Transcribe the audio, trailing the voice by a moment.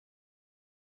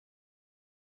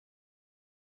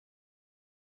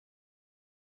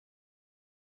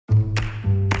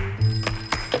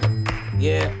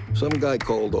Yeah. Some guy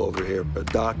called over here, a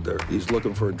doctor. He's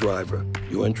looking for a driver.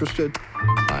 You interested?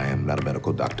 I am not a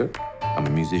medical doctor. I'm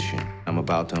a musician. I'm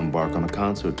about to embark on a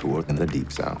concert tour in the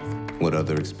Deep South. What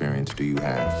other experience do you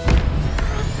have?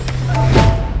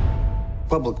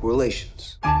 Public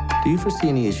relations. Do you foresee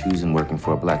any issues in working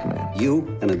for a black man?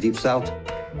 You and the Deep South,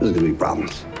 there's gonna be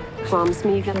problems. Promise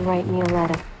me you're gonna write me a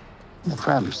letter. I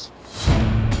promise.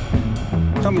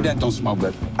 Tell me that don't smell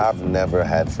good. I've never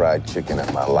had fried chicken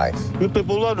in my life. You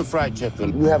people love the fried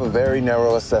chicken. You have a very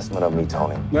narrow assessment of me,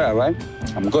 Tony. Yeah, right?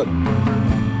 I'm good.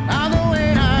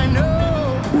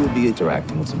 You will be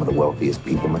interacting with some of the wealthiest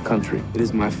people in the country. It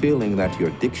is my feeling that your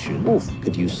diction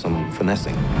could use some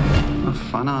finessing.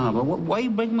 But why you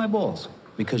breaking my balls?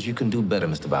 Because you can do better,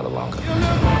 Mr. Valalonga.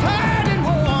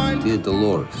 Dear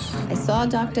Dolores. I saw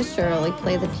Dr. Shirley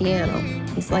play the piano.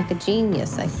 He's like a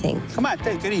genius, I think. Come on,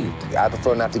 take it easy. I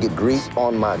prefer not to get grease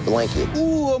on my blanket.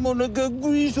 Ooh, I'm gonna get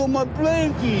grease on my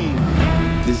blanket.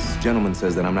 This gentleman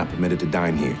says that I'm not permitted to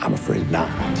dine here. I'm afraid not.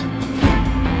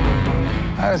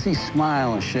 How does he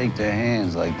smile and shake their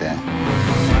hands like that?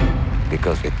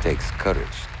 Because it takes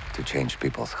courage to change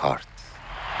people's hearts.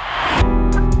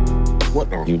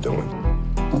 What are you doing?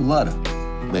 A letter.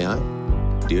 May I?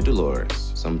 Dear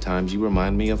Dolores, sometimes you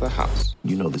remind me of a house.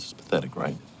 You know this is pathetic,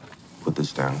 right? Put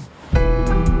this down.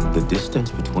 The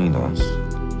distance between us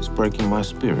is breaking my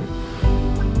spirit.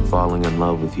 Falling in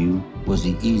love with you Was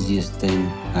the easiest thing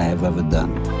I have ever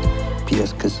done.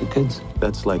 P.S. Kiss the kids.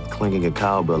 That's like clanging a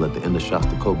cowbell at the end of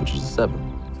Shostakovich's 7.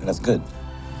 That's good.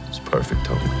 It's perfect,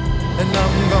 Tony.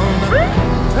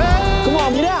 Come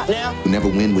on, get out now. You never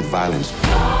win with violence.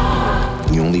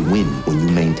 You only win when you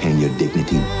maintain your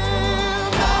dignity.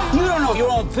 You don't know your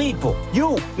own people.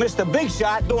 You, Mr. Big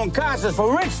Shot, doing concerts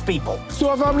for rich people.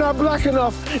 So if I'm not black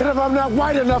enough, and if I'm not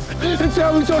white enough, then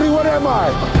tell me, Tony, what am I?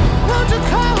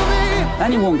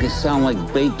 Anyone can sound like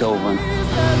Beethoven.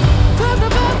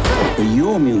 But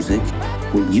your music,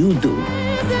 what you do,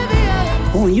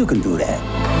 only you can do that.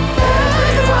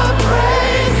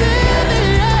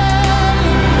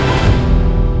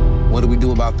 What do we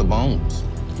do about the bones?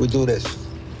 We do this.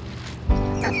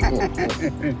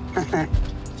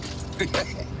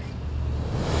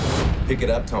 Pick it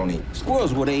up, Tony.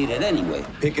 Squirrels would eat it anyway.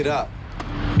 Pick it up.